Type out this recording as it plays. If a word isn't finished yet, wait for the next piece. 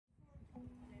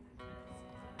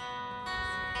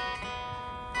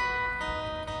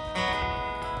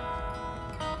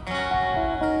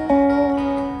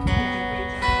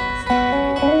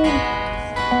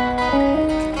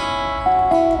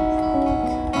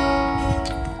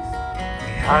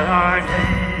Had our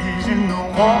days in the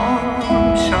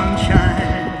warm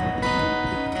sunshine.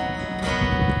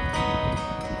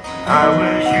 I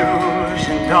was yours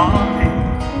and darling,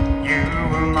 you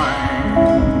were mine.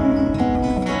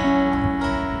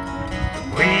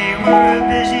 We were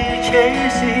busy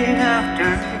chasing after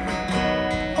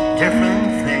different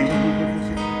things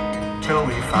till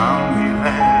we found we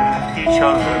left each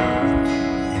other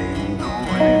in the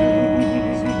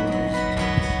wings.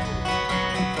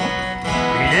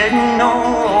 We didn't know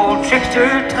old trickster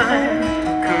time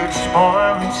could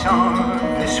spoil and sour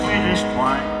the sweetest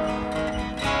wine.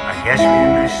 I guess we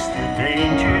missed the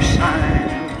danger sign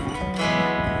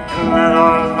and let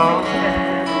our love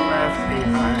get left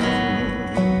behind.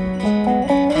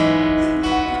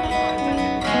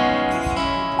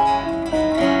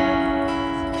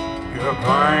 You're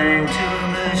blind to the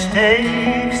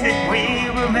mistakes that we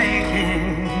were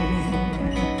making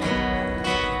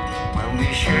when we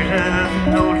should have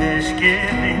noticed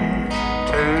giving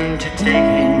turned to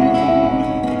taking.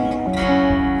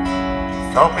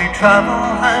 Thought we'd travel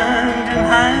hand in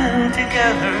hand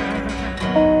together,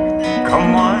 come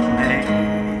what may.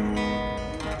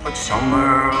 But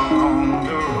somewhere along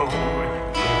the road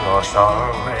we lost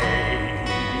our way.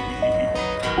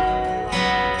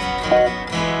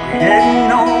 We didn't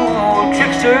know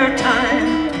trickster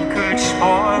time could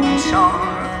spoil and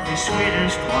sour the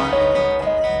sweetest wine.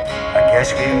 I guess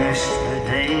we missed the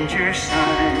danger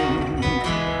sign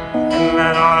and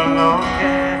let our love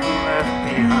get left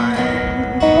behind.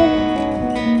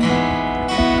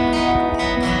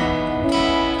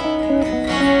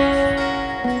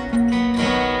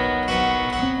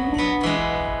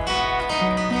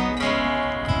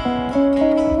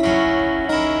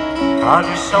 How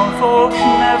do some folks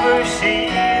never see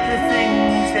the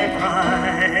things they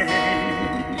prize,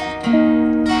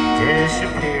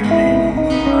 disappearing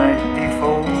right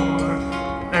before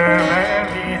their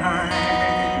very eyes?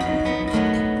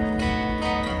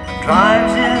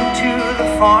 Drives into the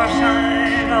far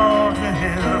side of the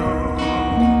hill.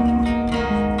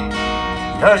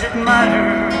 Does it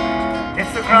matter if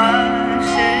the grass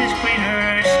is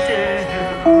greener still?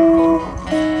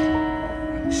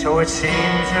 So it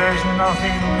seems there's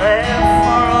nothing left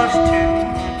for us to do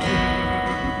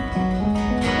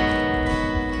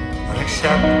but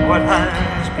accept what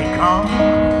has become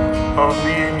of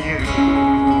me and you.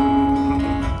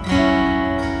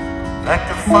 Like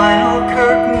the final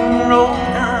curtain roll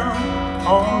down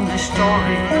on the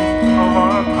story of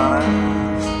our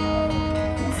past,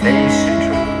 face the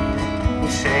truth and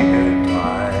say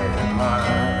goodbye at last.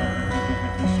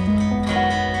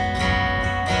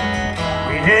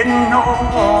 Didn't know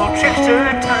all trickster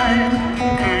time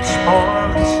could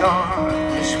spoil and sour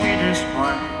the sweetest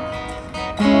wine.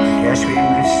 I guess we